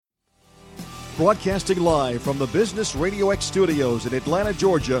Broadcasting live from the Business Radio X studios in Atlanta,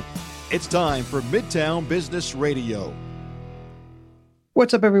 Georgia, it's time for Midtown Business Radio.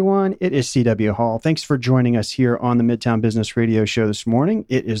 What's up, everyone? It is C.W. Hall. Thanks for joining us here on the Midtown Business Radio show this morning.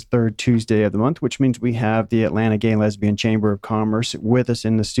 It is third Tuesday of the month, which means we have the Atlanta Gay and Lesbian Chamber of Commerce with us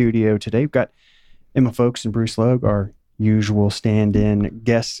in the studio today. We've got Emma Folks and Bruce Logue, our usual stand-in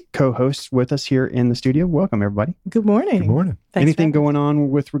guest co-hosts with us here in the studio. Welcome, everybody. Good morning. Good morning. Thanks. Anything going on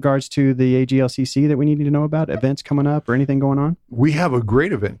with regards to the AGLCC that we need to know about? Events coming up or anything going on? We have a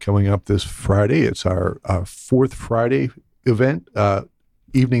great event coming up this Friday. It's our fourth Friday event,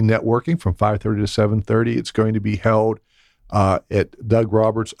 evening networking from 5:30 to 7:30. It's going to be held at Doug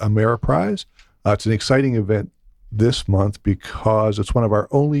Roberts Ameriprise. It's an exciting event this month because it's one of our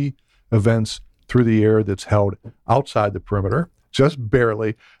only events through the air that's held outside the perimeter, just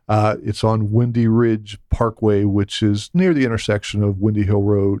barely. It's on Windy Ridge Parkway, which is near the intersection of Windy Hill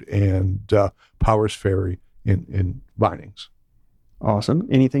Road and Powers Ferry in Vinings. Awesome.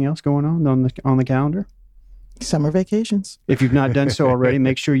 Anything else going on the calendar? Summer vacations. If you've not done so already,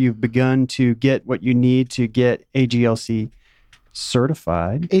 make sure you've begun to get what you need to get AGLC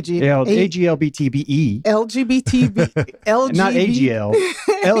certified. AGLBTBE. LGBT. Not AGL.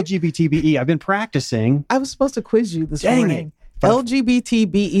 LGBTBE. I've been practicing. I was supposed to quiz you this Dang morning. it.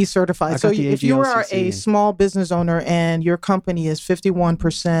 LGBTBE certified. So if you are a small business owner and your company is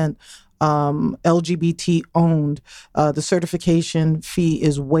 51% LGBT owned, the certification fee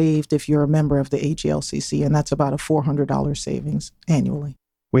is waived if you're a member of the AGLCC, and that's about a $400 savings annually.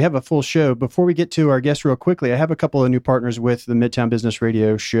 We have a full show. Before we get to our guests real quickly, I have a couple of new partners with the Midtown Business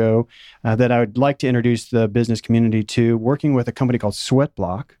Radio show that I would like to introduce the business community to, working with a company called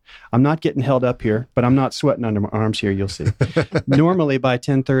Sweatblock. I'm not getting held up here, but I'm not sweating under my arms here, you'll see. Normally by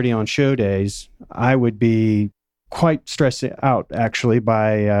 10:30 on show days, I would be quite stressed out, actually,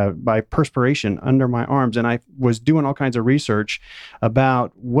 by perspiration under my arms. And I was doing all kinds of research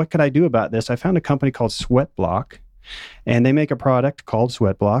about what could I do about this. I found a company called Sweatblock, and they make a product called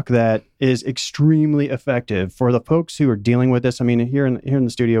Sweatblock that is extremely effective for the folks who are dealing with this. I mean, here in the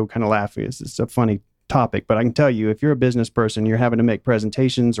studio, kind of laughing. It's a funny topic, but I can tell you, if you're a business person, you're having to make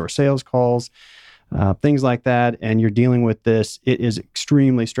presentations or sales calls, things like that, and you're dealing with this, it is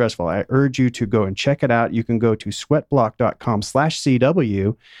extremely stressful. I urge you to go and check it out. You can go to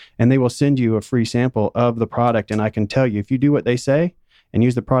sweatblock.com/CW, and they will send you a free sample of the product. And I can tell you, if you do what they say and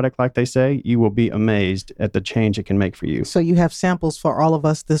use the product like they say, you will be amazed at the change it can make for you. So you have samples for all of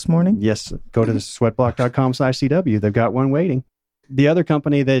us this morning? Yes. Go to the sweatblock.com/CW. They've got one waiting. The other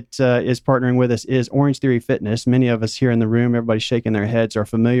company that is partnering with us is Orange Theory Fitness. Many of us here in the room, everybody shaking their heads, are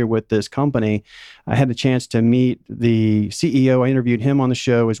familiar with this company. I had the chance to meet the CEO. I interviewed him on the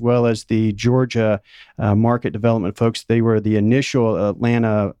show, as well as the Georgia market development folks. They were the initial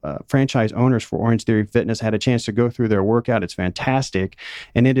Atlanta franchise owners for Orange Theory Fitness. I had a chance to go through their workout. It's fantastic.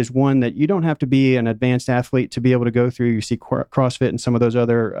 And it is one that you don't have to be an advanced athlete to be able to go through. You see CrossFit and some of those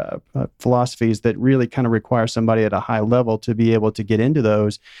other philosophies that really kind of require somebody at a high level to be able to get into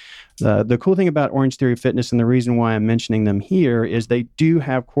those. The cool thing about Orange Theory Fitness, and the reason why I'm mentioning them here, is they do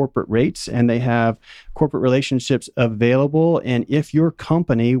have corporate rates and they have corporate relationships available. And if your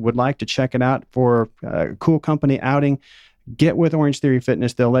company would like to check it out for a cool company outing, get with Orange Theory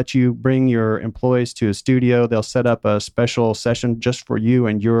Fitness. They'll let you bring your employees to a studio. They'll set up a special session just for you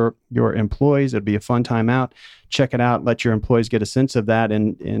and your employees. It'll be a fun time out. Check it out. Let your employees get a sense of that.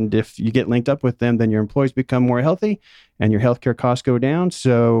 And if you get linked up with them, then your employees become more healthy and your healthcare costs go down.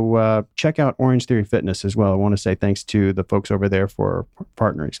 So check out Orange Theory Fitness as well. I want to say thanks to the folks over there for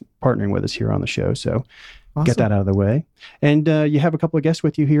partnering with us here on the show. So awesome. Get that out of the way. And you have a couple of guests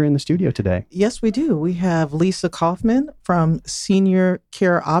with you here in the studio today. Yes, we do. We have Lisa Kaufman from Senior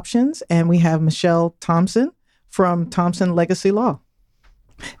Care Options, and we have Michelle Thompson from Thompson Legacy Law,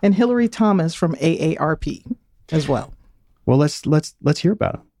 and Hillary Thomas from AARP as well. Well, let's hear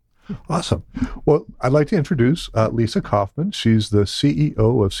about them. Awesome. Well, I'd like to introduce Lisa Kaufman. She's the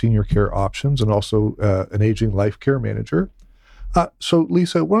CEO of Senior Care Options and also an aging life care manager. So,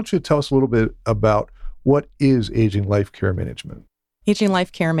 Lisa, why don't you tell us a little bit about what is aging life care management? Aging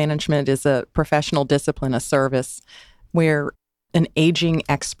life care management is a professional discipline, a service where an aging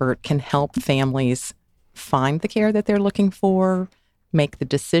expert can help families find the care that they're looking for, make the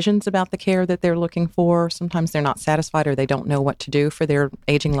decisions about the care that they're looking for. Sometimes they're not satisfied or they don't know what to do for their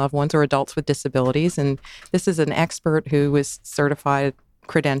aging loved ones or adults with disabilities. And this is an expert who is certified,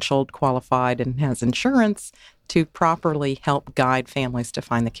 credentialed, qualified, and has insurance to properly help guide families to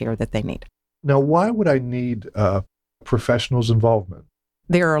find the care that they need. Now, why would I need professionals' involvement?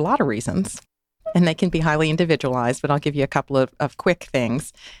 There are a lot of reasons, and they can be highly individualized, but I'll give you a couple of quick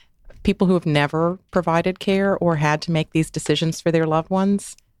things. People who have never provided care or had to make these decisions for their loved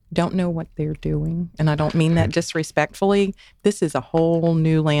ones don't know what they're doing. And I don't mean that disrespectfully. This is a whole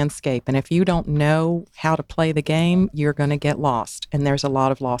new landscape. And if you don't know how to play the game, you're going to get lost. And there's a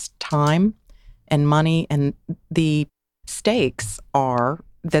lot of lost time and money. And the stakes are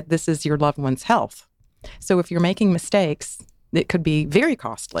that this is your loved one's health. So if you're making mistakes, it could be very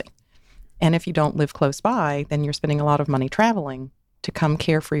costly. And if you don't live close by, then you're spending a lot of money traveling to come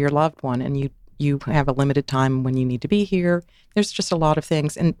care for your loved one. And you have a limited time when you need to be here. There's just a lot of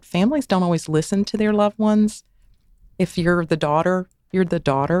things. And families don't always listen to their loved ones. If you're the daughter, you're the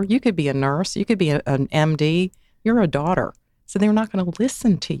daughter. You could be a nurse. You could be an MD. You're a daughter. So they're not going to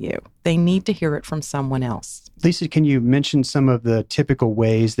listen to you. They need to hear it from someone else. Lisa, can you mention some of the typical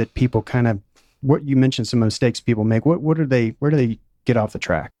ways that people what you mentioned some mistakes people make? Where do they get off the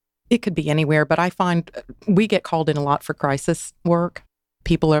track? It could be anywhere, but I find we get called in a lot for crisis work.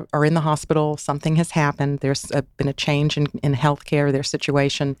 People are in the hospital. Something has happened. There's been a change in healthcare, their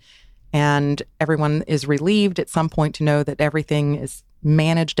situation, and everyone is relieved at some point to know that everything is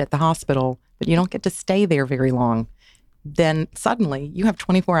managed at the hospital, but you don't get to stay there very long. Then suddenly you have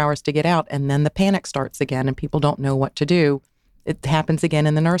 24 hours to get out, and then the panic starts again, and people don't know what to do. It happens again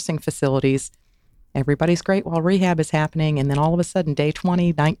in the nursing facilities. Everybody's great while rehab is happening, and then all of a sudden, day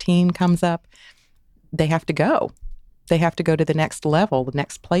 20, 19 comes up. They have to go. They have to go to the next level, the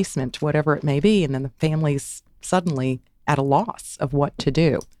next placement, whatever it may be, and then the family's suddenly at a loss of what to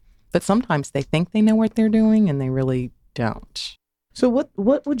do. But sometimes they think they know what they're doing, and they really don't. So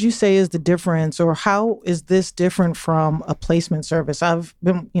what would you say is the difference, or how is this different from a placement service? I've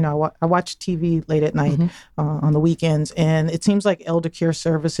been, I watch TV late at night on the weekends, and it seems like elder care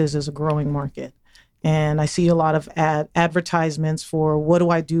services is a growing market. And I see a lot of advertisements for what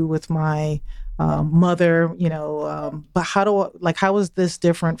do I do with my mother, but how is this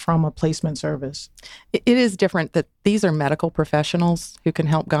different from a placement service? It is different that these are medical professionals who can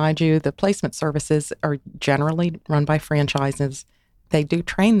help guide you. The placement services are generally run by franchises. They do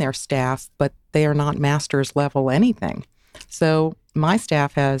train their staff, but they are not master's level anything. So my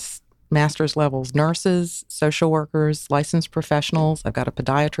staff has master's levels nurses, social workers, licensed professionals. I've got a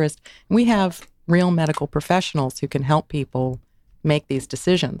podiatrist. We have real medical professionals who can help people make these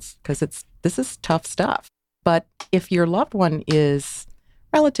decisions because this is tough stuff. But if your loved one is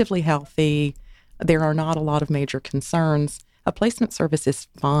relatively healthy, there are not a lot of major concerns, a placement service is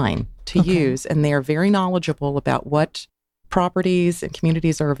fine to use, and they are very knowledgeable about what properties and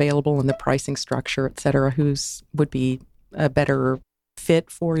communities are available and the pricing structure, et cetera, whose would be a better fit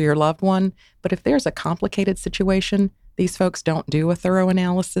for your loved one. But if there's a complicated situation, these folks don't do a thorough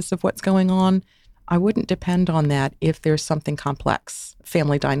analysis of what's going on. I wouldn't depend on that if there's something complex,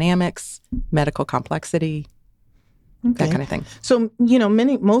 family dynamics, medical complexity, that kind of thing. So,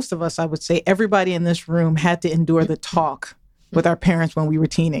 most of us, I would say everybody in this room had to endure the talk with our parents when we were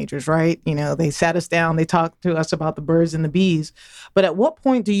teenagers, right? They sat us down, they talked to us about the birds and the bees. But at what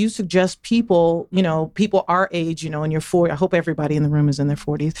point do you suggest people our age, in your 40s, I hope everybody in the room is in their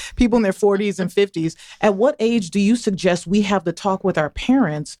 40s, people in their 40s and 50s, at what age do you suggest we have the talk with our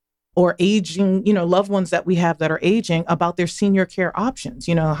parents or aging, loved ones that we have that are aging about their senior care options?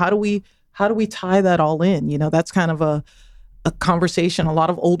 How do we tie that all in? That's kind of a conversation. A lot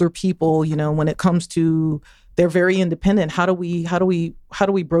of older people, when it comes to they're very independent. How do we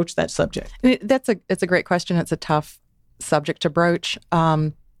broach that subject? It's a great question. It's a tough subject to broach.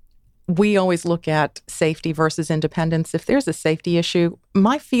 We always look at safety versus independence. If there's a safety issue,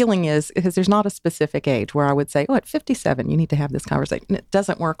 my feeling is because there's not a specific age where I would say, at 57, you need to have this conversation. It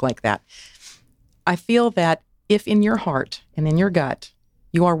doesn't work like that. I feel that if in your heart and in your gut,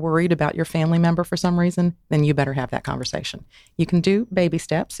 you are worried about your family member for some reason, then you better have that conversation. You can do baby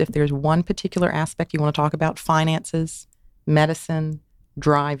steps. If there's one particular aspect you want to talk about, finances, medicine,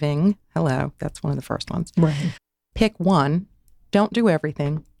 driving. Hello, that's one of the first ones. Right. Pick one. Don't do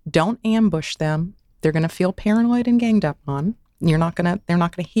everything. Don't ambush them. They're going to feel paranoid and ganged up on. They're not going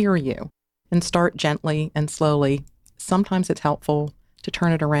to hear you. And start gently and slowly. Sometimes it's helpful to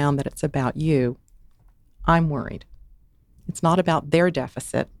turn it around that it's about you. I'm worried. It's not about their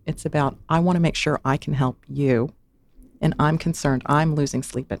deficit. It's about, I want to make sure I can help you. And I'm concerned I'm losing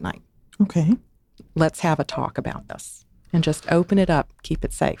sleep at night. Okay. Let's have a talk about this and just open it up, keep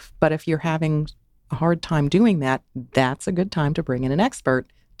it safe. But if you're having a hard time doing that, that's a good time to bring in an expert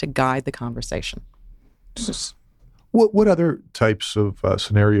to guide the conversation. What other types of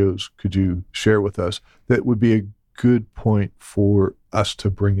scenarios could you share with us that would be a good point for us to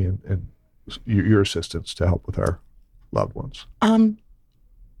bring in and your assistance to help with our loved ones?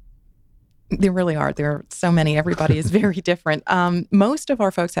 There really are. There are so many. Everybody is very different. Most of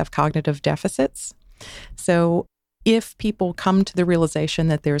our folks have cognitive deficits. So if people come to the realization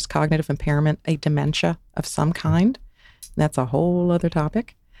that there's cognitive impairment, a dementia of some kind, that's a whole other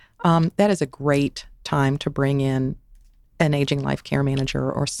topic. That is a great time to bring in an aging life care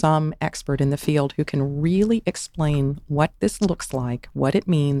manager or some expert in the field who can really explain what this looks like, what it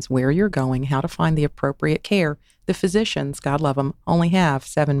means, where you're going, how to find the appropriate care. The physicians, God love them, only have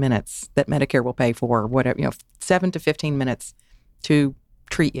 7 minutes that Medicare will pay for, whatever, 7 to 15 minutes to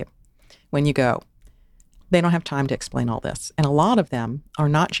treat you when you go. They don't have time to explain all this. And a lot of them are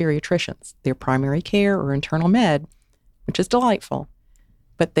not geriatricians. They're primary care or internal med, which is delightful,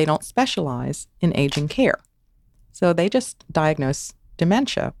 but they don't specialize in aging care. So they just diagnose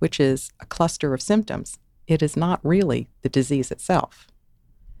dementia, which is a cluster of symptoms. It is not really the disease itself.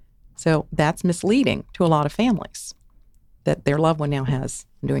 So that's misleading to a lot of families that their loved one now has,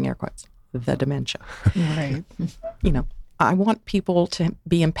 I'm doing air quotes, the dementia. Right. I want people to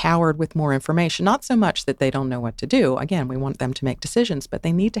be empowered with more information, not so much that they don't know what to do. Again, we want them to make decisions, but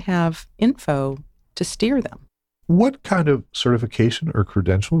they need to have info to steer them. What kind of certification or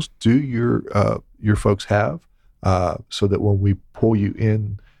credentials do your folks have? So that when we pull you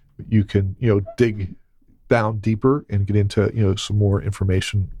in, you can, dig down deeper and get into, some more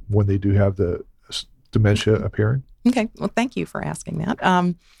information when they do have the dementia appearing? Okay. Well, thank you for asking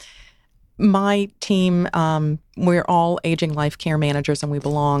that. My team, we're all aging life care managers, and we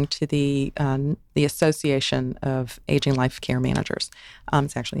belong to the Association of Aging Life Care Managers.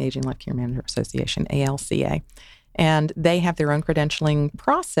 It's actually Aging Life Care Manager Association, ALCA. And they have their own credentialing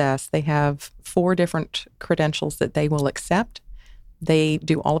process. They have 4 different credentials that they will accept. They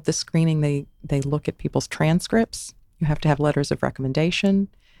do all of the screening. They look at people's transcripts. You have to have letters of recommendation.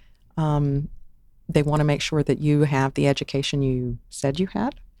 They want to make sure that you have the education you said you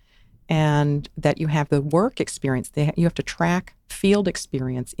had and that you have the work experience. You have to track field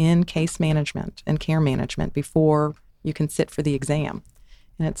experience in case management and care management before you can sit for the exam.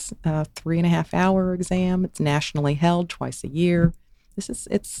 And it's a 3.5-hour exam. It's nationally held twice a year.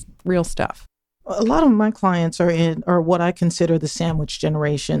 It's real stuff. A lot of my clients are what I consider the sandwich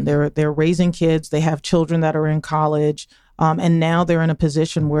generation. They're raising kids. They have children that are in college, and now they're in a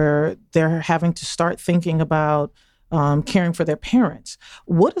position where they're having to start thinking about caring for their parents.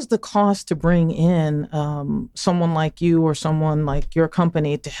 What is the cost to bring in someone like you or someone like your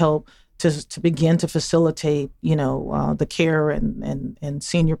company to help to begin to facilitate, the care and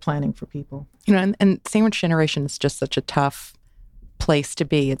senior planning for people? And sandwich generation is just such a tough place to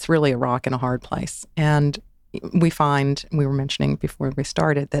be. It's really a rock and a hard place. And we were mentioning before we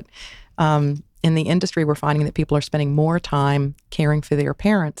started that in the industry, we're finding that people are spending more time caring for their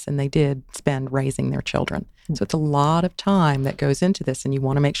parents than they did spend raising their children. So it's a lot of time that goes into this, and you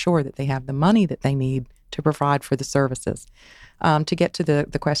want to make sure that they have the money that they need to provide for the services. To get to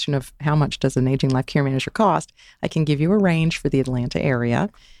the question of how much does an aging life care manager cost, I can give you a range for the Atlanta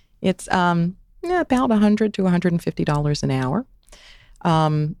area. It's about $100 to $150 an hour.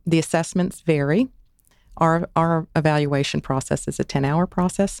 The assessments vary. Our evaluation process is a 10-hour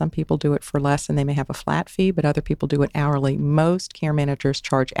process. Some people do it for less and they may have a flat fee, but other people do it hourly. Most care managers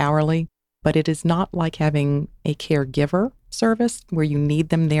charge hourly, but it is not like having a caregiver service where you need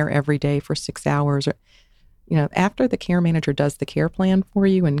them there every day for 6 hours. After the care manager does the care plan for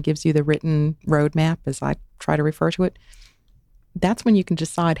you and gives you the written roadmap, as I try to refer to it, that's when you can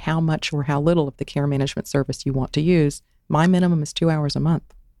decide how much or how little of the care management service you want to use. My minimum is 2 hours a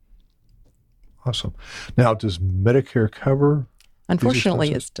month. Awesome. Now, does Medicare cover?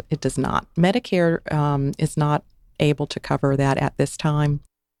 Unfortunately, it does not. Medicare is not able to cover that at this time.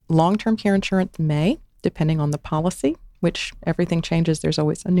 Long-term care insurance may, depending on the policy, which everything changes. There's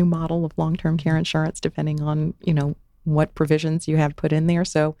always a new model of long-term care insurance depending on, what provisions you have put in there.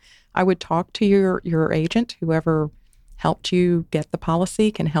 So I would talk to your agent. Whoever helped you get the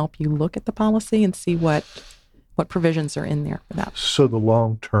policy can help you look at the policy and see what provisions are in there for that. So the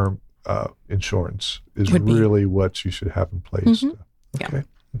long-term insurance is really what you should have in place. Mm-hmm. Okay.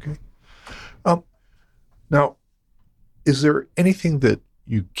 Yeah. Okay. Now, is there anything that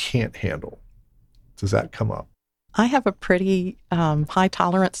you can't handle? Does that come up? I have a pretty high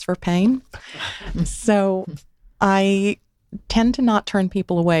tolerance for pain. So I tend to not turn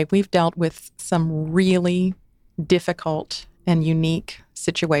people away. We've dealt with some really difficult and unique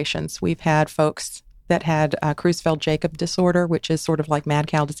situations. We've had folks that had Creutzfeldt-Jakob disorder, which is sort of like mad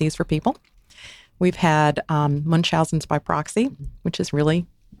cow disease for people. We've had Munchausen's by proxy, which is really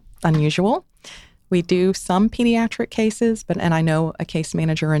unusual. We do some pediatric cases, and I know a case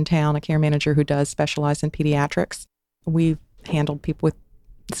manager in town, a care manager who does specialize in pediatrics. We've handled people with,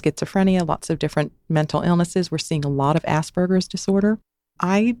 schizophrenia, lots of different mental illnesses. We're seeing a lot of Asperger's disorder.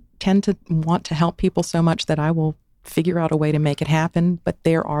 I tend to want to help people so much that I will figure out a way to make it happen, but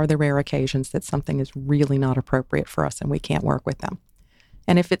there are the rare occasions that something is really not appropriate for us and we can't work with them.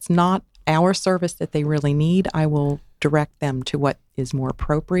 And if it's not our service that they really need, I will direct them to what is more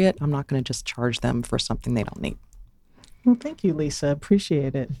appropriate. I'm not going to just charge them for something they don't need. Well, thank you, Lisa.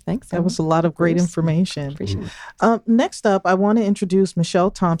 Appreciate it. Thanks. That was a lot of great information. Appreciate it. Next up, I want to introduce Michelle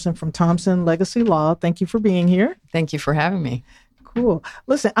Thompson from Thompson Legacy Law. Thank you for being here. Thank you for having me. Cool.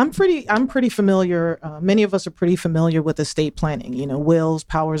 Listen, I'm pretty familiar. Many of us are pretty familiar with estate planning. Wills,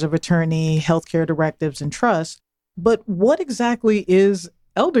 powers of attorney, healthcare directives, and trusts. But what exactly is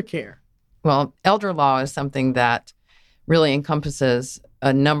elder care? Well, elder law is something that really encompasses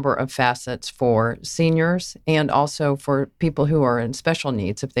a number of facets for seniors and also for people who are in special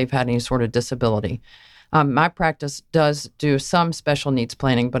needs if they've had any sort of disability. My practice does do some special needs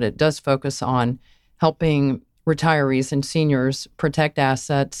planning, but it does focus on helping retirees and seniors protect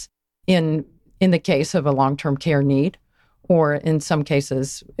assets in the case of a long-term care need, or in some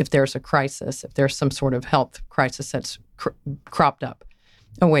cases, if there's a crisis, if there's some sort of health crisis that's cropped up,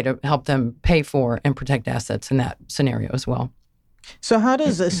 a way to help them pay for and protect assets in that scenario as well. So how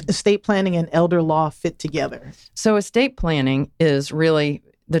does estate planning and elder law fit together? So estate planning is really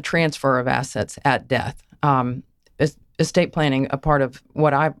the transfer of assets at death. Estate planning, a part of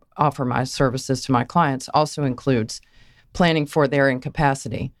what I offer my services to my clients, also includes planning for their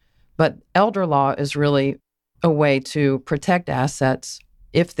incapacity. But elder law is really a way to protect assets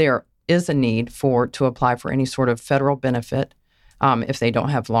if there is a need to apply for any sort of federal benefit if they don't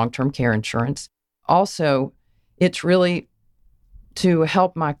have long-term care insurance. Also, it's really to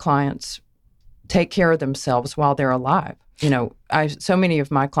help my clients take care of themselves while they're alive. So many of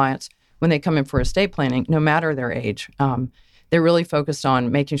my clients, when they come in for estate planning, no matter their age, they're really focused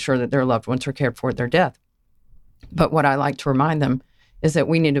on making sure that their loved ones are cared for at their death. But what I like to remind them is that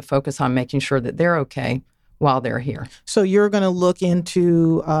we need to focus on making sure that they're okay while they're here. So you're going to look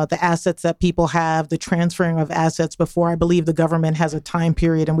into the assets that people have, the transferring of assets before. I believe the government has a time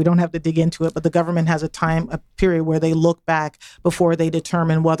period, and we don't have to dig into it, but the government has a period where they look back before they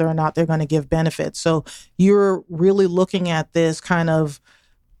determine whether or not they're going to give benefits. So you're really looking at this kind of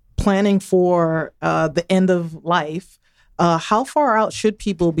planning for the end of life. How far out should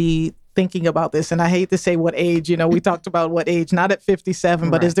people be thinking about this? And I hate to say what age, we talked about what age, not at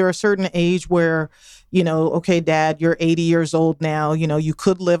 57, but right. Is there a certain age where, okay, Dad, you're 80 years old now, you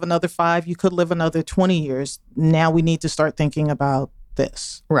could live another 5, you could live another 20 years. Now we need to start thinking about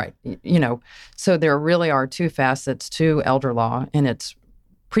this. Right. So there really are two facets to elder law, and it's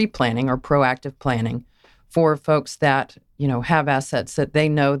pre-planning or proactive planning for folks that, have assets that they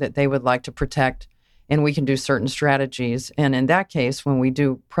know that they would like to protect, and we can do certain strategies. And in that case, when we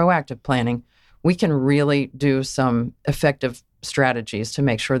do proactive planning, we can really do some effective strategies to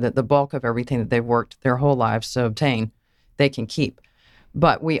make sure that the bulk of everything that they've worked their whole lives to obtain, they can keep.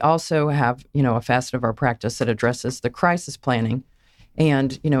 But we also have, a facet of our practice that addresses the crisis planning.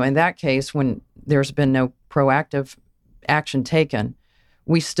 And, in that case, when there's been no proactive action taken,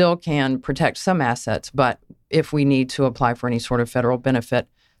 we still can protect some assets, but if we need to apply for any sort of federal benefit,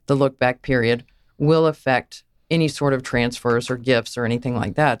 the look-back period will affect any sort of transfers or gifts or anything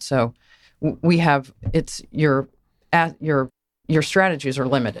like that. So we have, your strategies are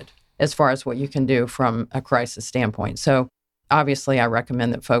limited as far as what you can do from a crisis standpoint. So obviously, I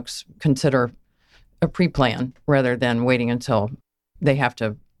recommend that folks consider a pre-plan rather than waiting until they have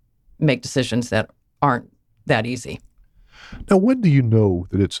to make decisions that aren't that easy. Now, when do you know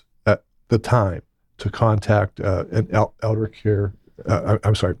that it's at the time to contact an elder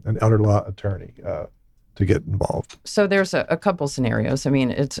law attorney to get involved? So there's a couple scenarios. I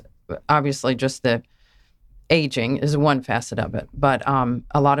mean, it's obviously just the aging is one facet of it. But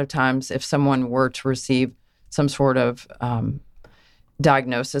a lot of times if someone were to receive some sort of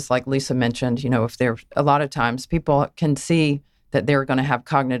diagnosis, like Lisa mentioned, if there, a lot of times people can see that they're going to have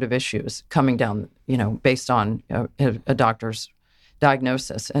cognitive issues coming down, based on a doctor's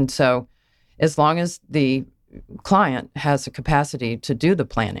diagnosis. And so as long as the client has a capacity to do the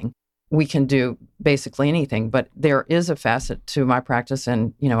planning, we can do basically anything. But there is a facet to my practice,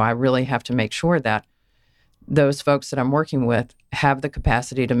 and, I really have to make sure that those folks that I'm working with have the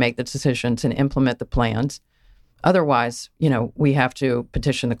capacity to make the decisions and implement the plans. Otherwise, we have to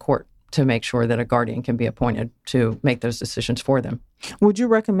petition the court to make sure that a guardian can be appointed to make those decisions for them. Would you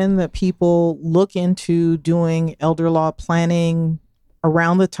recommend that people look into doing elder law planning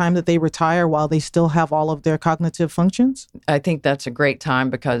around the time that they retire while they still have all of their cognitive functions? I think that's a great time,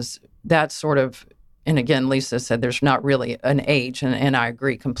 because that's sort of and again, Lisa said there's not really an age, and I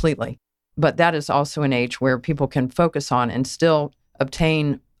agree completely. But that is also an age where people can focus on and still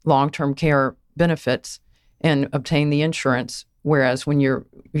obtain long-term care benefits and obtain the insurance. Whereas when you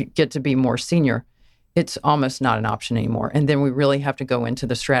get to be more senior, it's almost not an option anymore. And then we really have to go into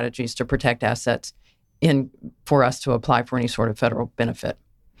the strategies to protect assets for us to apply for any sort of federal benefit.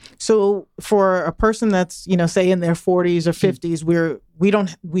 So for a person that's, say in their 40s or 50s,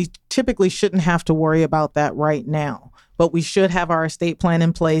 we typically shouldn't have to worry about that right now. But we should have our estate plan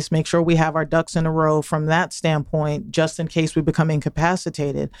in place, make sure we have our ducks in a row from that standpoint, just in case we become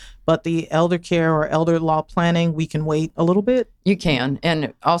incapacitated. But the elder care or elder law planning, we can wait a little bit? You can.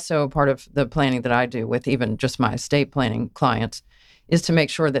 And also part of the planning that I do with even just my estate planning clients is to make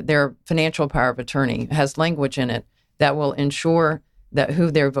sure that their financial power of attorney has language in it that will ensure that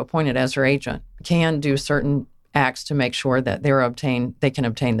who they've appointed as their agent can do certain acts to make sure that they can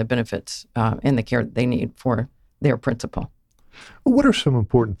obtain the benefits and the care that they need for their principal. What are some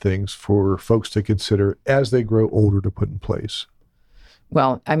important things for folks to consider as they grow older to put in place?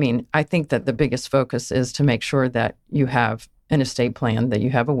 Well, I think that the biggest focus is to make sure that you have an estate plan, that you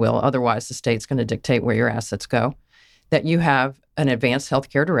have a will. Otherwise, the state's going to dictate where your assets go. That you have an advanced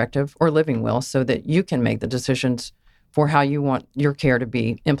healthcare directive or living will so that you can make the decisions for how you want your care to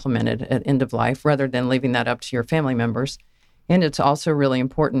be implemented at end of life rather than leaving that up to your family members. And it's also really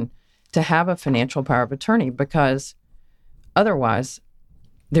important to have a financial power of attorney because otherwise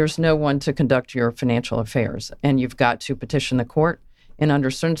there's no one to conduct your financial affairs and you've got to petition the court. And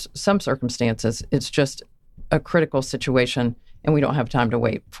under some circumstances, it's just a critical situation and we don't have time to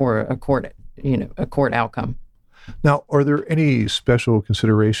wait for a court outcome. Now, are there any special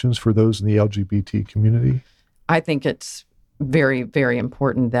considerations for those in the LGBT community? I think it's very, very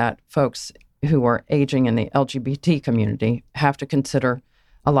important that folks who are aging in the LGBT community have to consider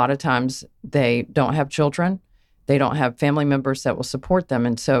a lot of times they don't have children, they don't have family members that will support them.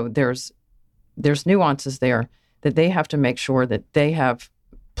 And so there's nuances there that they have to make sure that they have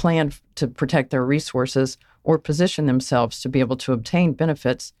planned to protect their resources or position themselves to be able to obtain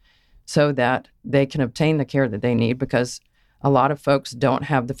benefits so that they can obtain the care that they need because a lot of folks don't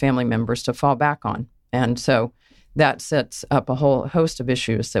have the family members to fall back on. And so that sets up a whole host of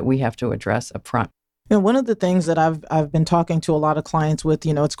issues that we have to address up front. One of the things that I've been talking to a lot of clients with,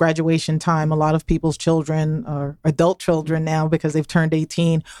 it's graduation time. A lot of people's children, or adult children now, because they've turned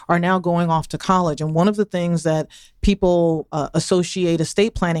 18, are now going off to college. And one of the things that people associate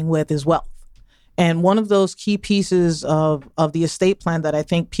estate planning with is wealth. And one of those key pieces of the estate plan that I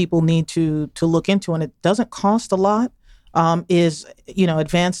think people need to look into, and it doesn't cost a lot, is,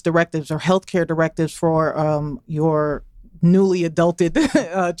 advanced directives or healthcare directives for your newly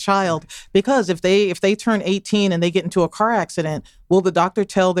adulted child. Because if they turn 18 and they get into a car accident, will the doctor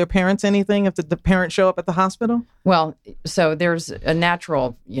tell their parents anything if the parents show up at the hospital? Well, so there's a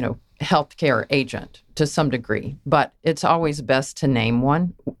natural, healthcare agent to some degree, but it's always best to name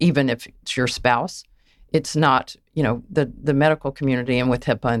one, even if it's your spouse. It's not, the medical community and with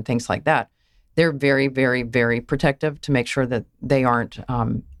HIPAA and things like that. They're very, very, very protective to make sure that they aren't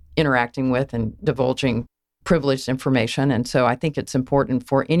interacting with and divulging privileged information. And so I think it's important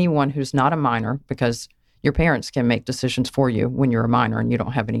for anyone who's not a minor, because your parents can make decisions for you when you're a minor and you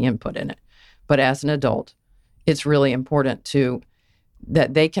don't have any input in it. But as an adult, it's really important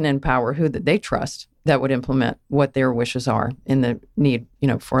that they can empower who that they trust that would implement what their wishes are in the need,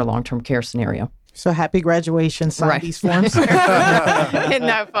 for a long-term care scenario. So happy graduation, sign these forms. Isn't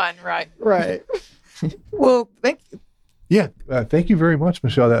that fun? Right. Right. Well, thank you. Yeah. Thank you very much,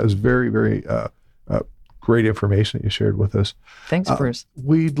 Michelle. That was very, very great information that you shared with us. Thanks, Bruce.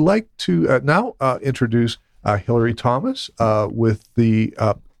 We'd like to now introduce Hillary Thomas with the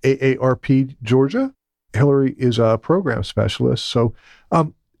AARP Georgia. Hillary is a program specialist. So,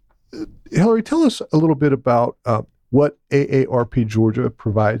 Hillary, tell us a little bit about what AARP Georgia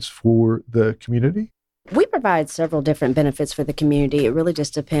provides for the community. We provide several different benefits for the community. It really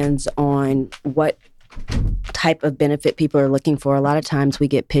just depends on what type of benefit people are looking for. A lot of times we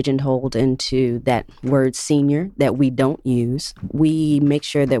get pigeonholed into that word senior that we don't use. We make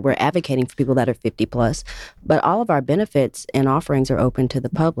sure that we're advocating for people that are 50 plus, but all of our benefits and offerings are open to the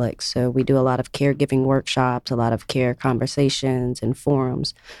public. So we do a lot of caregiving workshops, a lot of care conversations and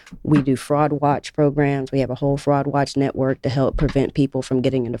forums. We do fraud watch programs. We have a whole fraud watch network to help prevent people from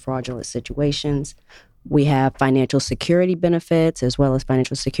getting into fraudulent situations. We have financial security benefits as well as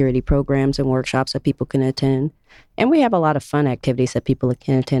financial security programs and workshops that people can attend. And we have a lot of fun activities that people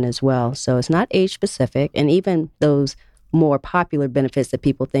can attend as well. So it's not age specific. And even those more popular benefits that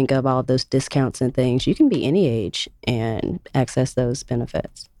people think of, all of those discounts and things. You can be any age and access those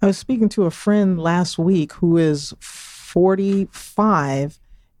benefits. I was speaking to a friend last week who is 45,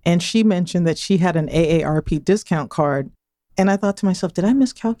 and she mentioned that she had an AARP discount card. And I thought to myself, did I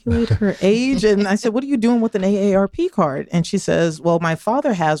miscalculate her age? And I said, what are you doing with an AARP card? And she says, well, my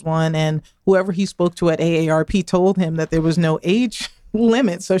father has one, and whoever he spoke to at AARP told him that there was no age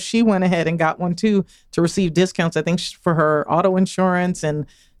limit. So she went ahead and got one too to receive discounts, I think, for her auto insurance and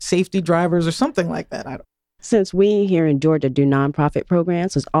safety drivers or something like that. Since we here in Georgia do nonprofit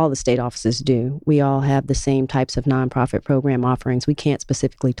programs, as all the state offices do, we all have the same types of nonprofit program offerings. We can't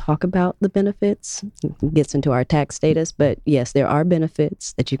specifically talk about the benefits. It gets into our tax status, but yes, there are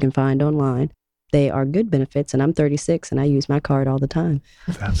benefits that you can find online. They are good benefits, and I'm 36, and I use my card all the time.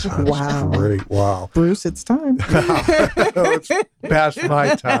 That sounds great. Wow. Bruce, it's time. It's past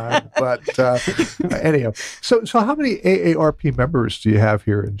my time, but anyhow. So how many AARP members do you have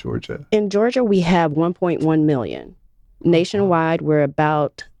here in Georgia? In Georgia, we have 1.1 million. Nationwide, we're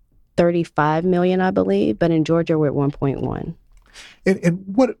about 35 million, I believe, but in Georgia, we're at 1.1. And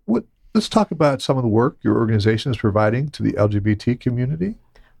what? Let's talk about some of the work your organization is providing to the LGBT community.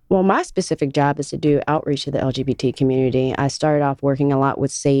 Well, my specific job is to do outreach to the LGBT community. I started off working a lot with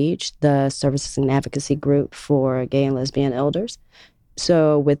SAGE, the Services and Advocacy Group for Gay and Lesbian Elders.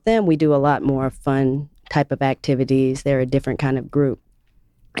 So with them, we do a lot more fun type of activities. They're a different kind of group.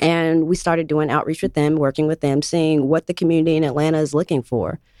 And we started doing outreach with them, working with them, seeing what the community in Atlanta is looking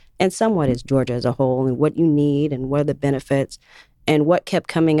for, and somewhat is Georgia as a whole, and what you need and what are the benefits. And what kept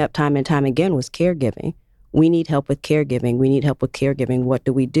coming up time and time again was caregiving. We need help with caregiving. We need help with caregiving. What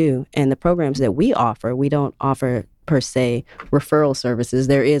do we do? And the programs that we offer, we don't offer per se referral services.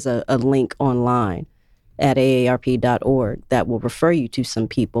 There is a link online at aarp.org that will refer you to some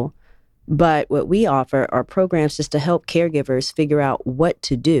people. But what we offer are programs just to help caregivers figure out what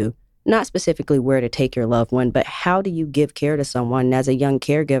to do, not specifically where to take your loved one, but how do you give care to someone? And as a young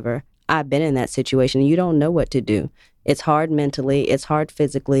caregiver, I've been in that situation. You don't know what to do. It's hard mentally. It's hard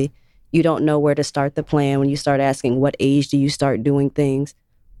physically. You don't know where to start the plan when you start asking, what age do you start doing things?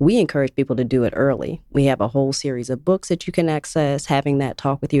 We encourage people to do it early. We have a whole series of books that you can access, having that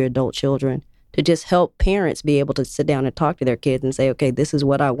talk with your adult children to just help parents be able to sit down and talk to their kids and say, okay, this is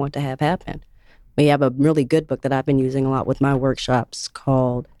what I want to have happen. We have a really good book that I've been using a lot with my workshops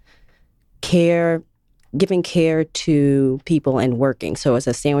called Giving Care to People and Working. So it's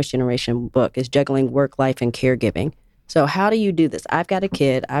a sandwich generation book. It's juggling work, life, and caregiving. So how do you do this? I've got a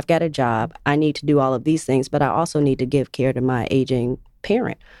kid, I've got a job, I need to do all of these things, but I also need to give care to my aging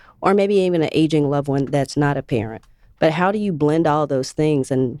parent, or maybe even an aging loved one that's not a parent. But how do you blend all those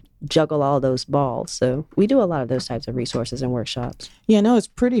things and juggle all those balls? So we do a lot of those types of resources and workshops. Yeah, no, it's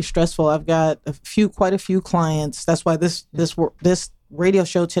pretty stressful. I've got quite a few clients. That's why this radio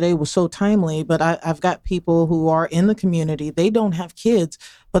show today was so timely. But I've got people who are in the community. They don't have kids,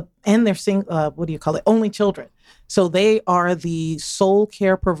 and they're only children. So they are the sole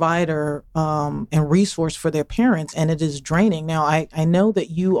care provider and resource for their parents, and it is draining. Now, I know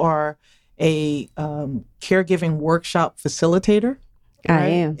that you are a caregiving workshop facilitator. Right? I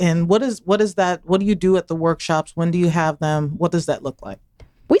am. And what is that? What do you do at the workshops? When do you have them? What does that look like?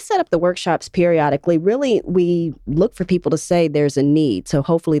 We set up the workshops periodically. Really, we look for people to say there's a need. So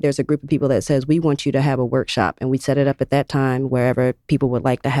hopefully there's a group of people that says, we want you to have a workshop. And we set it up at that time, wherever people would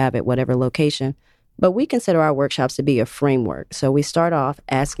like to have it, whatever location. But we consider our workshops to be a framework. So we start off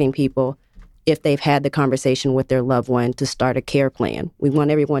asking people if they've had the conversation with their loved one to start a care plan. We want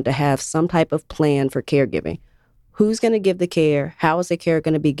everyone to have some type of plan for caregiving. Who's going to give the care? How is the care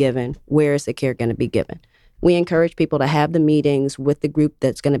going to be given? Where is the care going to be given? We encourage people to have the meetings with the group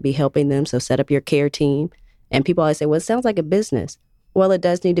that's going to be helping them. So set up your care team. And people always say, well, it sounds like a business. Well, it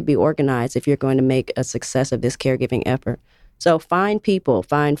does need to be organized if you're going to make a success of this caregiving effort. So find people,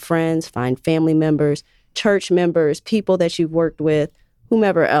 find friends, find family members, church members, people that you've worked with,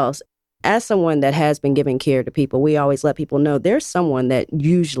 whomever else. As someone that has been giving care to people, we always let people know there's someone that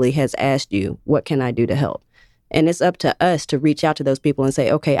usually has asked you, what can I do to help? And it's up to us to reach out to those people and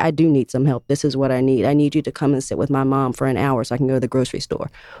say, okay, I do need some help. This is what I need. I need you to come and sit with my mom for an hour so I can go to the grocery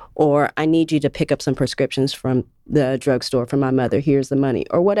store. Or I need you to pick up some prescriptions from the drugstore for my mother. Here's the money.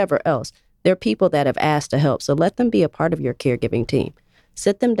 Or whatever else. There are people that have asked to help, so let them be a part of your caregiving team.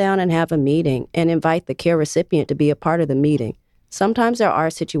 Sit them down and have a meeting and invite the care recipient to be a part of the meeting. Sometimes there are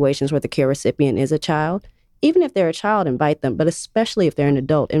situations where the care recipient is a child. Even if they're a child, invite them, but especially if they're an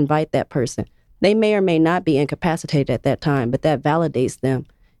adult, invite that person. They may or may not be incapacitated at that time, but that validates them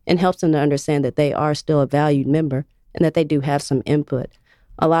and helps them to understand that they are still a valued member and that they do have some input.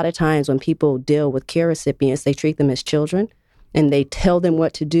 A lot of times when people deal with care recipients, they treat them as children and they tell them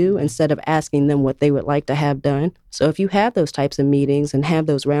what to do instead of asking them what they would like to have done. So if you have those types of meetings and have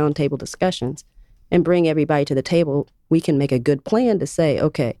those roundtable discussions and bring everybody to the table, we can make a good plan to say,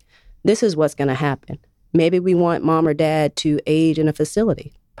 okay, this is what's going to happen. Maybe we want mom or dad to age in a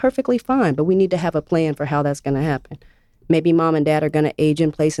facility. Perfectly fine, but we need to have a plan for how that's going to happen. Maybe mom and dad are going to age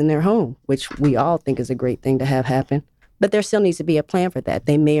in place in their home, which we all think is a great thing to have happen. But there still needs to be a plan for that.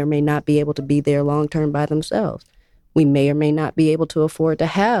 They may or may not be able to be there long-term by themselves. We may or may not be able to afford to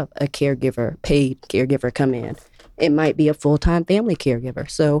have a caregiver, paid caregiver come in. It might be a full-time family caregiver.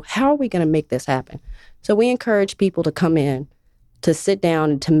 So how are we going to make this happen? So we encourage people to come in, to sit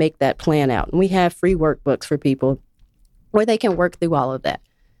down and to make that plan out. And we have free workbooks for people where they can work through all of that.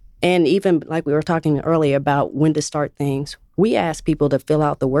 And even like we were talking earlier about when to start things, we ask people to fill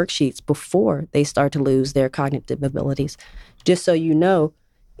out the worksheets before they start to lose their cognitive abilities, just so you know,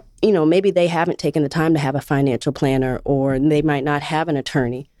 maybe they haven't taken the time to have a financial planner or they might not have an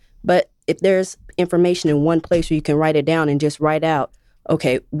attorney. But if there's information in one place where you can write it down and just write out,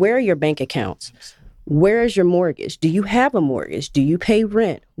 okay, where are your bank accounts? Where is your mortgage? Do you have a mortgage? Do you pay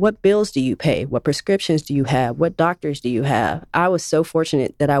rent? What bills do you pay? What prescriptions do you have? What doctors do you have? I was so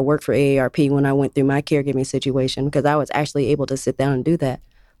fortunate that I worked for AARP when I went through my caregiving situation because I was actually able to sit down and do that.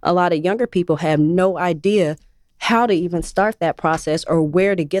 A lot of younger people have no idea how to even start that process or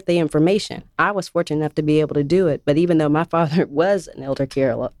where to get the information. I was fortunate enough to be able to do it, but even though my father was an elder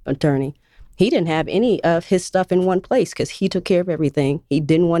care attorney, he didn't have any of his stuff in one place because he took care of everything. He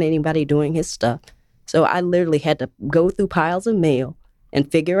didn't want anybody doing his stuff. So I literally had to go through piles of mail and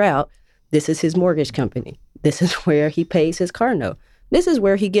figure out this is his mortgage company. This is where he pays his car note. This is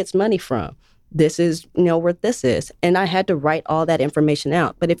where he gets money from. This is, where this is. And I had to write all that information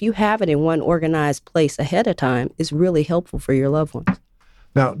out. But if you have it in one organized place ahead of time, it's really helpful for your loved ones.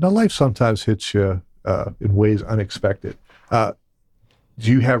 Now life sometimes hits you in ways unexpected. Do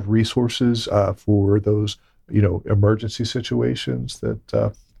you have resources for those, emergency situations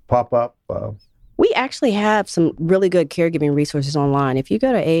that pop up? We actually have some really good caregiving resources online. If you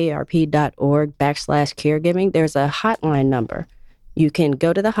go to aarp.org/caregiving, there's a hotline number. You can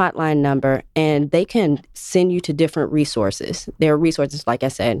go to the hotline number and they can send you to different resources. There are resources, like I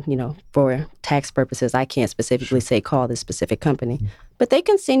said, for tax purposes, I can't specifically say call this specific company, but they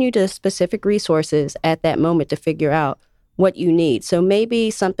can send you to specific resources at that moment to figure out what you need. So maybe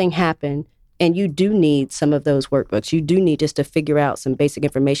something happened and you do need some of those workbooks. You do need just to figure out some basic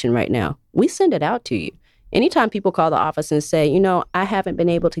information right now. We send it out to you. Anytime people call the office and say, I haven't been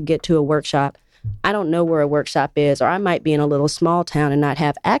able to get to a workshop, I don't know where a workshop is, or I might be in a little small town and not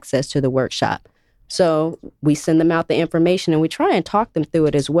have access to the workshop. So we send them out the information and we try and talk them through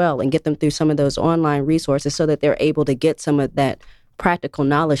it as well and get them through some of those online resources so that they're able to get some of that practical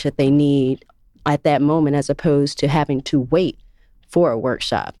knowledge that they need at that moment as opposed to having to wait for a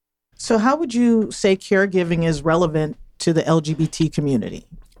workshop. So how would you say caregiving is relevant to the LGBT community?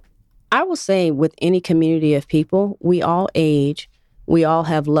 I will say with any community of people, we all age, we all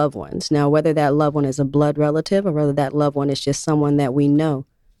have loved ones. Now, whether that loved one is a blood relative or whether that loved one is just someone that we know,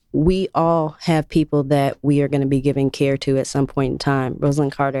 we all have people that we are going to be giving care to at some point in time.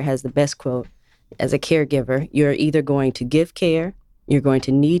 Rosalind Carter has the best quote. As a caregiver, you're either going to give care, you're going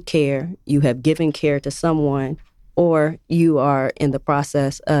to need care, you have given care to someone, or you are in the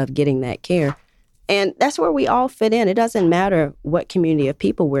process of getting that care. And that's where we all fit in. It doesn't matter what community of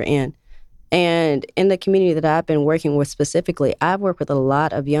people we're in. And in the community that I've been working with specifically, I've worked with a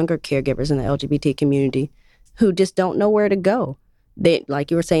lot of younger caregivers in the LGBT community who just don't know where to go. They, like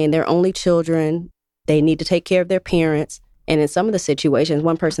you were saying, they're only children. They need to take care of their parents. And in some of the situations,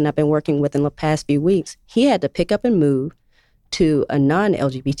 one person I've been working with in the past few weeks, he had to pick up and move to a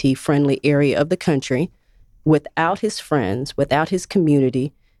non-LGBT friendly area of the country without his friends, without his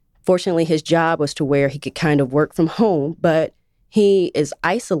community. Fortunately, his job was to where he could kind of work from home, but he is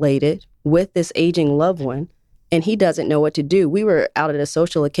isolated with this aging loved one, and he doesn't know what to do. We were out at a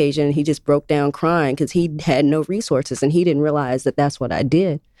social occasion, and he just broke down crying because he had no resources, and he didn't realize that that's what I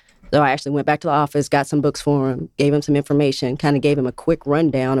did. So I actually went back to the office, got some books for him, gave him some information, kind of gave him a quick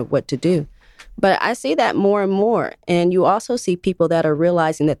rundown of what to do. But I see that more and more, and you also see people that are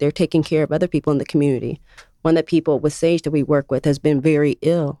realizing that they're taking care of other people in the community. One of the people with Sage that we work with has been very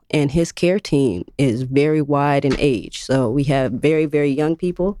ill, and his care team is very wide in age. So we have very, very young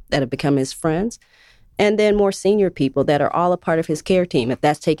people that have become his friends. And then more senior people that are all a part of his care team, if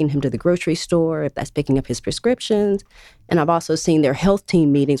that's taking him to the grocery store, if that's picking up his prescriptions. And I've also seen their health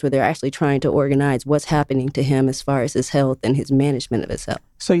team meetings where they're actually trying to organize what's happening to him as far as his health and his management of his health.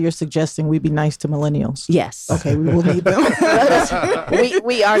 So you're suggesting we be nice to millennials? Yes. Okay, we will need them.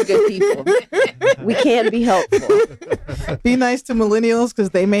 we are good people. We can be helpful. Be nice to millennials because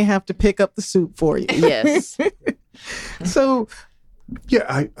they may have to pick up the soup for you. Yes. So,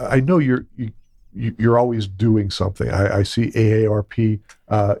 yeah, I know you're always doing something. I see AARP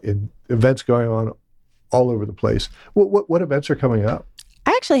in events going on all over the place. What events are coming up?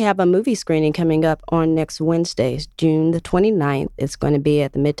 I actually have a movie screening coming up on next Wednesday, June the 29th. It's going to be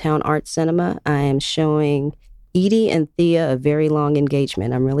at the Midtown Arts Cinema. I am showing Edie and Thea, A Very Long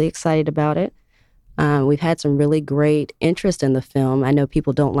Engagement. I'm really excited about it. We've had some really great interest in the film. I know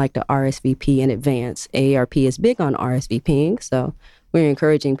people don't like to RSVP in advance. AARP is big on RSVPing, so we're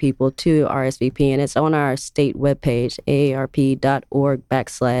encouraging people to RSVP, and it's on our state webpage, aarp.org/GA.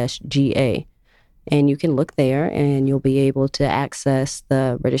 And you can look there, and you'll be able to access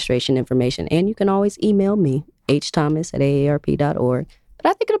the registration information. And you can always email me, hthomas@aarp.org. But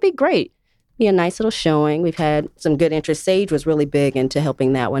I think it'll be great. Be a nice little showing. We've had some good interest. Sage was really big into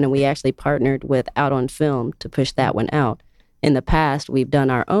helping that one, and we actually partnered with Out on Film to push that one out. In the past, we've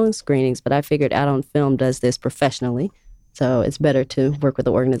done our own screenings, but I figured Out on Film does this professionally. So it's better to work with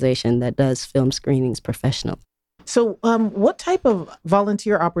an organization that does film screenings professionally. So what type of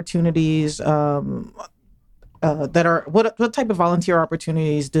volunteer opportunities what type of volunteer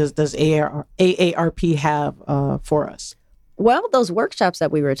opportunities does AARP have for us? Well, those workshops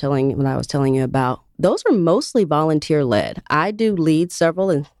that I was telling you about, those are mostly volunteer led. I do lead several,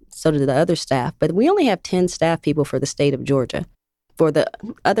 and so do the other staff, but we only have 10 staff people for the state of Georgia. For the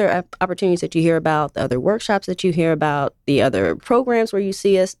other opportunities that you hear about, the other workshops that you hear about, the other programs where you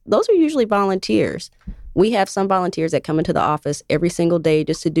see us, those are usually volunteers. We have some volunteers that come into the office every single day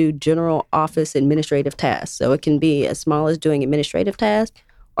just to do general office administrative tasks. So it can be as small as doing administrative tasks,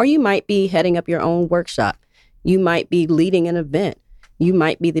 or you might be heading up your own workshop. You might be leading an event. You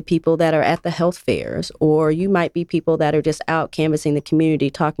might be the people that are at the health fairs, or you might be people that are just out canvassing the community,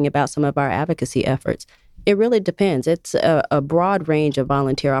 talking about some of our advocacy efforts. It really depends. It's a broad range of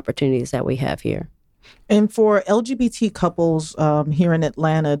volunteer opportunities that we have here. And for LGBT couples here in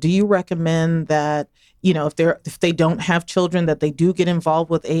Atlanta, do you recommend that, if they don't have children, that they do get involved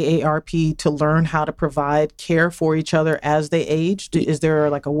with AARP to learn how to provide care for each other as they age? Is there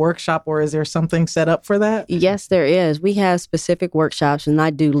like a workshop, or is there something set up for that? Yes, there is. We have specific workshops, and I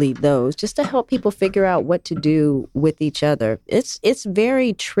do lead those just to help people figure out what to do with each other. It's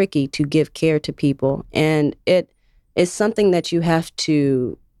very tricky to give care to people, and it is something that you have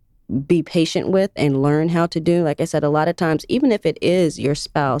to be patient with and learn how to do. Like I said, a lot of times, even if it is your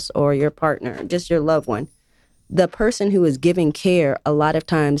spouse or your partner, just your loved one, the person who is giving care a lot of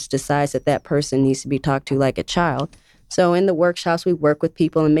times decides that person needs to be talked to like a child. So in the workshops, we work with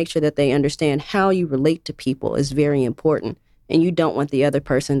people and make sure that they understand how you relate to people is very important. And you don't want the other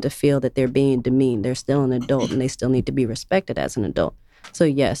person to feel that they're being demeaned. They're still an adult, and they still need to be respected as an adult. So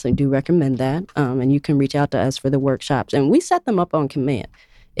yes, I do recommend that. And you can reach out to us for the workshops, and we set them up on command.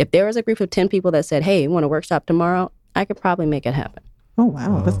 If there was a group of 10 people that said, hey, you want a workshop tomorrow, I could probably make it happen. Oh,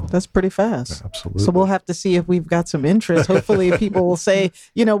 wow. That's pretty fast. Absolutely. So we'll have to see if we've got some interest. Hopefully people will say,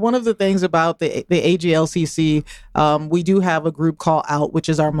 one of the things about the AGLCC, we do have a group called Out, which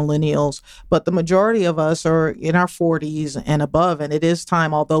is our millennials, but the majority of us are in our 40s and above, and it is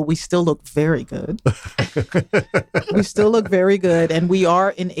time, although we still look very good. We still look very good, and we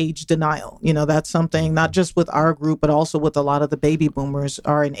are in age denial. That's something not just with our group, but also with a lot of the baby boomers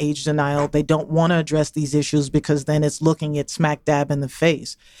are in age denial. They don't want to address these issues because then it's looking at smack dab in the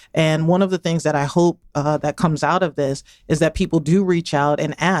face. And one of the things that I hope that comes out of this is that people do reach out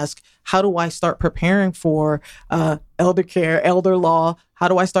and ask, how do I start preparing for elder care, elder law? How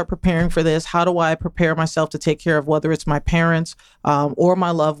do I start preparing for this? How do I prepare myself to take care of whether it's my parents or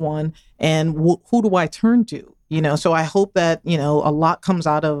my loved one? And who do I turn to? So I hope that, a lot comes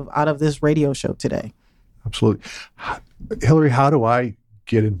out of this radio show today. Absolutely. Hillary, how do I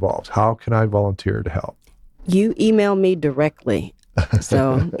get involved? How can I volunteer to help? You email me directly.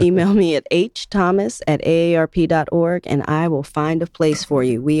 So email me at hthomas@aarp.org, and I will find a place for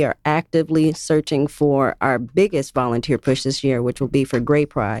you. We are actively searching for our biggest volunteer push this year, which will be for Gray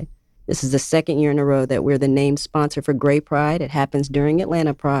Pride. This is the second year in a row that we're the named sponsor for Gray Pride. It happens during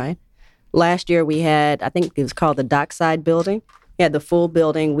Atlanta Pride. Last year we had, I think it was called the Dockside Building. We had the full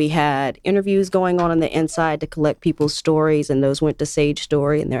building. We had interviews going on the inside to collect people's stories, and those went to Sage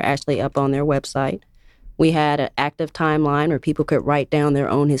Story, and they're actually up on their website. We had an active timeline where people could write down their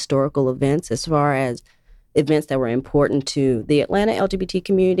own historical events as far as events that were important to the Atlanta LGBT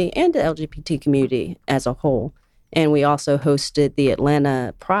community and the LGBT community as a whole. And we also hosted the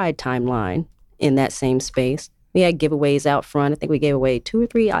Atlanta Pride timeline in that same space. We had giveaways out front. I think we gave away 2 or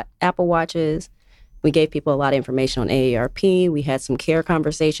 3 Apple Watches. We gave people a lot of information on AARP. We had some care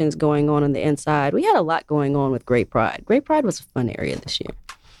conversations going on the inside. We had a lot going on with Great Pride. Great Pride was a fun area this year.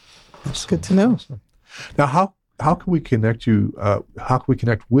 That's good to know. Now, how can we connect you? How can we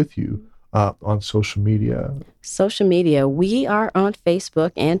connect with you on social media? Social media, we are on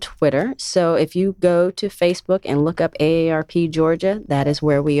Facebook and Twitter. So if you go to Facebook and look up AARP Georgia, that is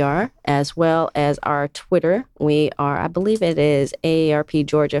where we are, as well as our Twitter. We are, I believe it is AARP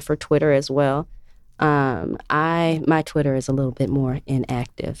Georgia for Twitter as well. My Twitter is a little bit more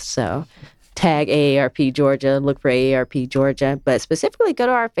inactive, so tag AARP Georgia, look for AARP Georgia, but specifically go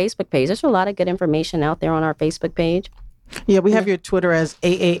to our Facebook page. There's a lot of good information out there on our Facebook page. Yeah, we have your Twitter as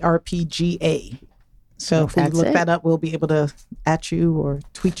AARPGA. So if we look that up, we'll be able to at you or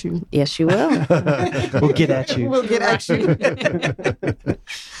tweet you. Yes, you will. We'll get at you. We'll get at you.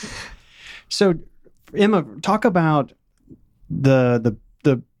 So, Emma, talk about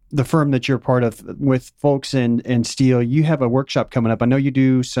the firm that you're part of with Folks and Steel. You have a workshop coming up. I know you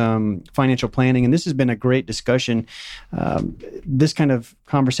do some financial planning, and this has been a great discussion. This kind of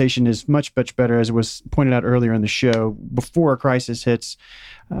conversation is much, much better, as was pointed out earlier in the show. Before a crisis hits,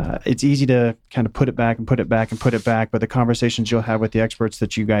 it's easy to kind of put it back, but the conversations you'll have with the experts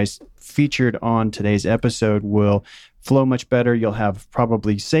that you guys featured on today's episode will flow much better. You'll have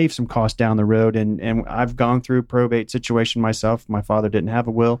probably saved some costs down the road. And I've gone through probate situation myself. My father didn't have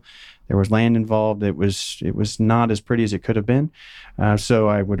a will. There was land involved. It was not as pretty as it could have been. So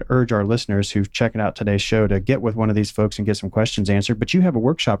I would urge our listeners who check out today's show to get with one of these folks and get some questions answered. But you have a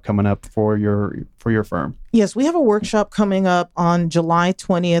workshop coming up for your firm. Yes, we have a workshop coming up on July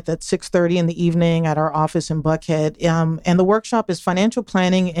 20th at 6:30 in the evening at our office in Buckhead. And the workshop is Financial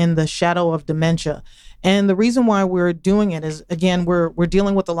Planning in the Shadow of Dementia. And the reason why we're doing it is, again, we're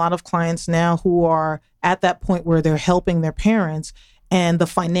dealing with a lot of clients now who are at that point where they're helping their parents, and the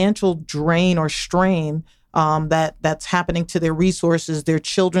financial drain or strain that's happening to their resources, their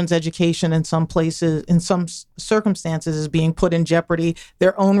children's education in some places, in some circumstances, is being put in jeopardy.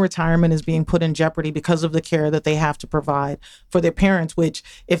 Their own retirement is being put in jeopardy because of the care that they have to provide for their parents, which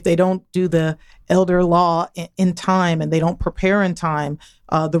if they don't do the elder law in time and they don't prepare in time,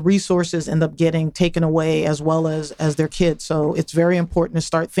 the resources end up getting taken away as well as their kids. So it's very important to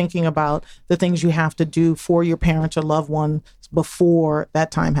start thinking about the things you have to do for your parents or loved ones before that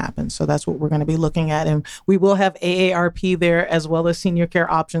time happens. So that's what we're going to be looking at. And we will have AARP there, as well as Senior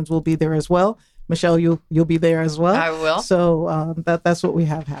Care Options will be there as well. Michelle, you'll be there as well. I will. So that's what we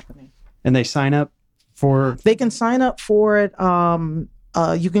have happening. And they sign up for? They can sign up for it.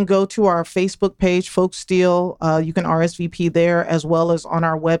 You can go to our Facebook page, Folks Steel. You can RSVP there, as well as on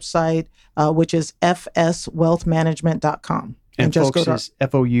our website, which is fswealthmanagement.com. And just Folks is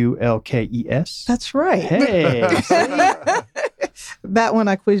Foulkes? That's right. Hey. That one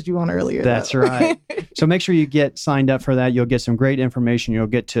I quizzed you on earlier. That's right. So make sure you get signed up for that. You'll get some great information. You'll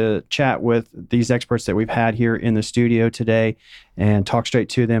get to chat with these experts that we've had here in the studio today and talk straight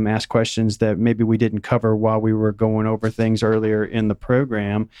to them, ask questions that maybe we didn't cover while we were going over things earlier in the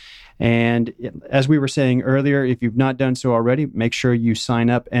program. And as we were saying earlier, if you've not done so already, make sure you sign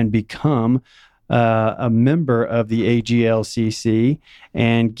up and become a member of the AGLCC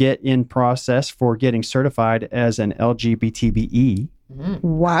and get in process for getting certified as an LGBTBE.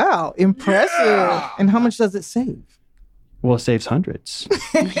 Wow, impressive. Yeah. And how much does it save? Well, it saves hundreds.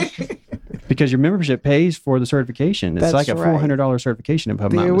 Because your membership pays for the certification. It's like a $400 certification, if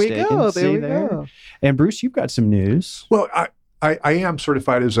I'm not mistaken. There we go. And Bruce, you've got some news. Well, I am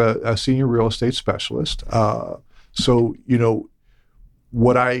certified as a senior real estate specialist. So,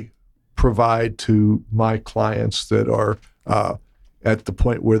 what I provide to my clients that are at the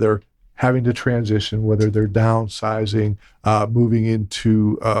point where they're having to transition, whether they're downsizing, moving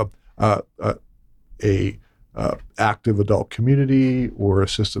into a active adult community or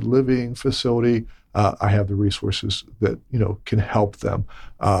assisted living facility, I have the resources that can help them,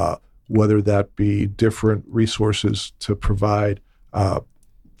 whether that be different resources to provide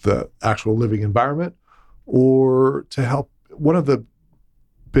the actual living environment or to help. One of the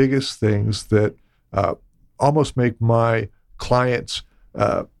biggest things that almost make my clients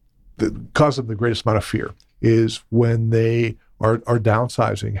cause them the greatest amount of fear is when they are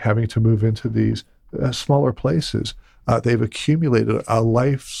downsizing, having to move into these smaller places. They've accumulated a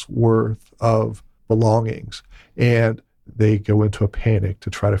life's worth of belongings, and they go into a panic to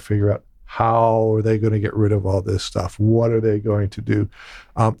try to figure out How are they going to get rid of all this stuff? What are they going to do?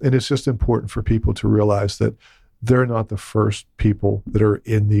 And it's just important for people to realize that they're not the first people that are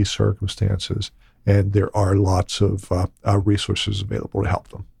in these circumstances, and there are lots of resources available to help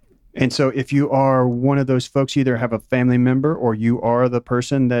them. And so if you are one of those folks, you either have a family member or you are the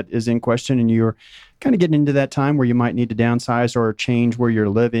person that is in question and you're kind of getting into that time where you might need to downsize or change where you're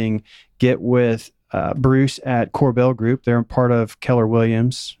living, get with Bruce at Corbell Group. They're part of Keller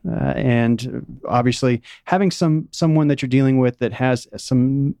Williams. And obviously having someone that you're dealing with that has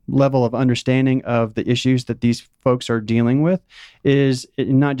some level of understanding of the issues that these folks are dealing with is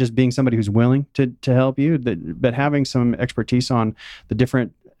not just being somebody who's willing to help you, but having some expertise on the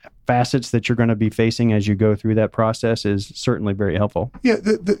different facets that you're going to be facing as you go through that process is certainly very helpful. Yeah,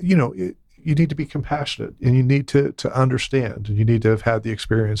 you need to be compassionate, and you need to understand, and you need to have had the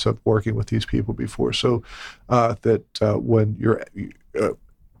experience of working with these people before, so that when you're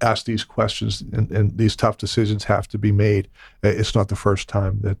asked these questions and these tough decisions have to be made, it's not the first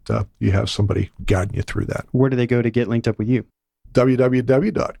time that you have somebody guiding you through that. Where do they go to get linked up with you?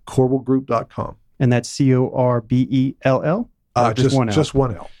 www.corbellgroup.com. And that's Corbell? Just one L. Just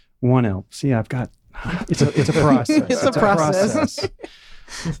one L. One L. See, I've got, it's a process. It's a process.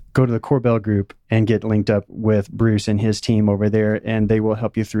 Go to the Corbell Group and get linked up with Bruce and his team over there, and they will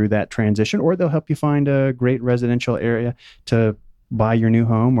help you through that transition, or they'll help you find a great residential area to buy your new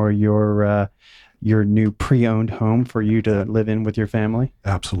home or your new pre-owned home for you to live in with your family.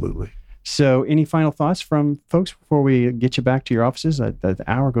 Absolutely. So any final thoughts from folks before we get you back to your offices? The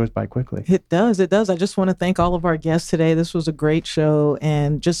hour goes by quickly. It does. I just want to thank all of our guests today. This was a great show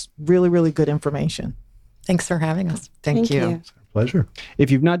and just really, really good information. Thanks for having us. Thank you. It's our pleasure.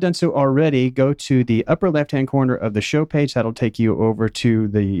 If you've not done so already, go to the upper left-hand corner of the show page. That'll take you over to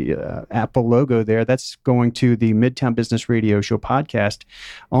the Apple logo there. That's going to the Midtown Business Radio Show podcast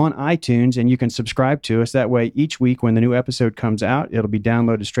on iTunes, and you can subscribe to us. That way, each week when the new episode comes out, it'll be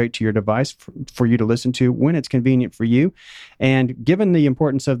downloaded straight to your device for you to listen to when it's convenient for you. And given the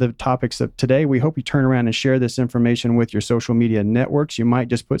importance of the topics of today, we hope you turn around and share this information with your social media networks. You might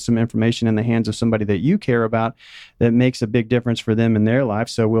just put some information in the hands of somebody that you care about that makes a big difference for them in their life.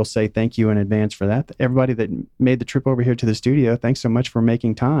 So we'll say thank you in advance for that. Everybody that made the trip over here to the studio, thanks so much for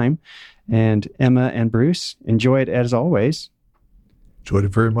making time. And Emma and Bruce, enjoy it as always. Enjoyed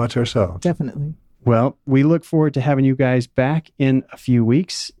it very much ourselves. Definitely. Well, we look forward to having you guys back in a few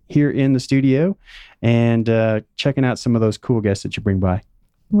weeks here in the studio and checking out some of those cool guests that you bring by.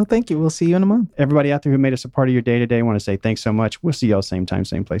 Well, thank you. We'll see you in a month. Everybody out there who made us a part of your day today, I want to say thanks so much. We'll see y'all same time,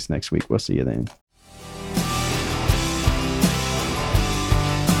 same place next week. We'll see you then.